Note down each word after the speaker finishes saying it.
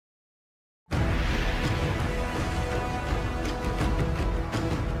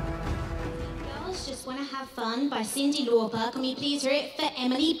Have Fun by CYNDI LAUPER. Can we please hear it for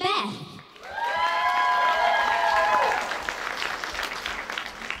EMILY BETH?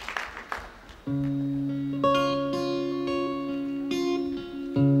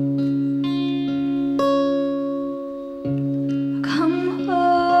 Come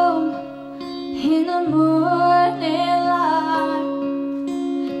home in the morning light.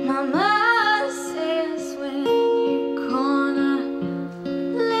 Mama says when you're gonna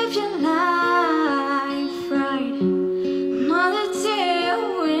live your life right. Mother dear,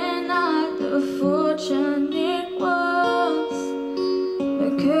 we're not the fortunate ones,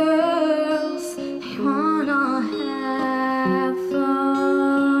 but girls, they wanna have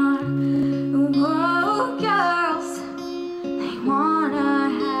fun. Whoa, girls, they wanna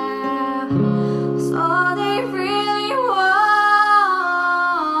have all they really want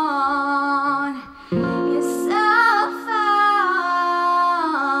is some fun.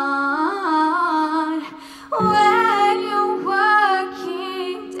 When your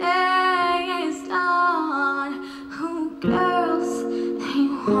working day is done, oh, girls, they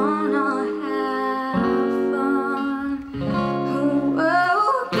wanna have fun.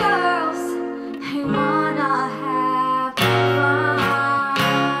 Oh, girls, they wanna have fun.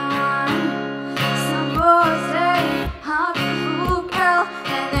 Some boys say I'm a fool girl,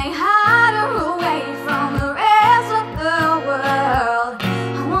 and they hide her away from the rest of the world.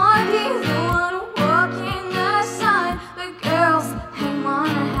 I wanna be the one who walk in the sun, but girls, they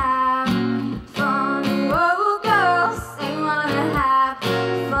wanna have fun. Whoa, girls, they wanna have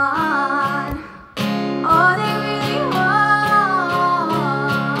fun. All they really want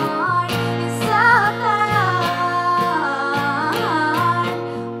is some fun.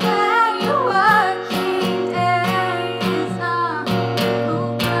 When your working day is done, oh,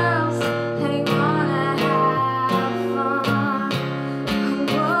 girls, they wanna have fun.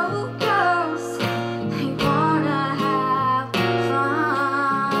 Oh, girls, they wanna have fun.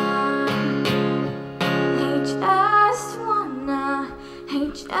 They just wanna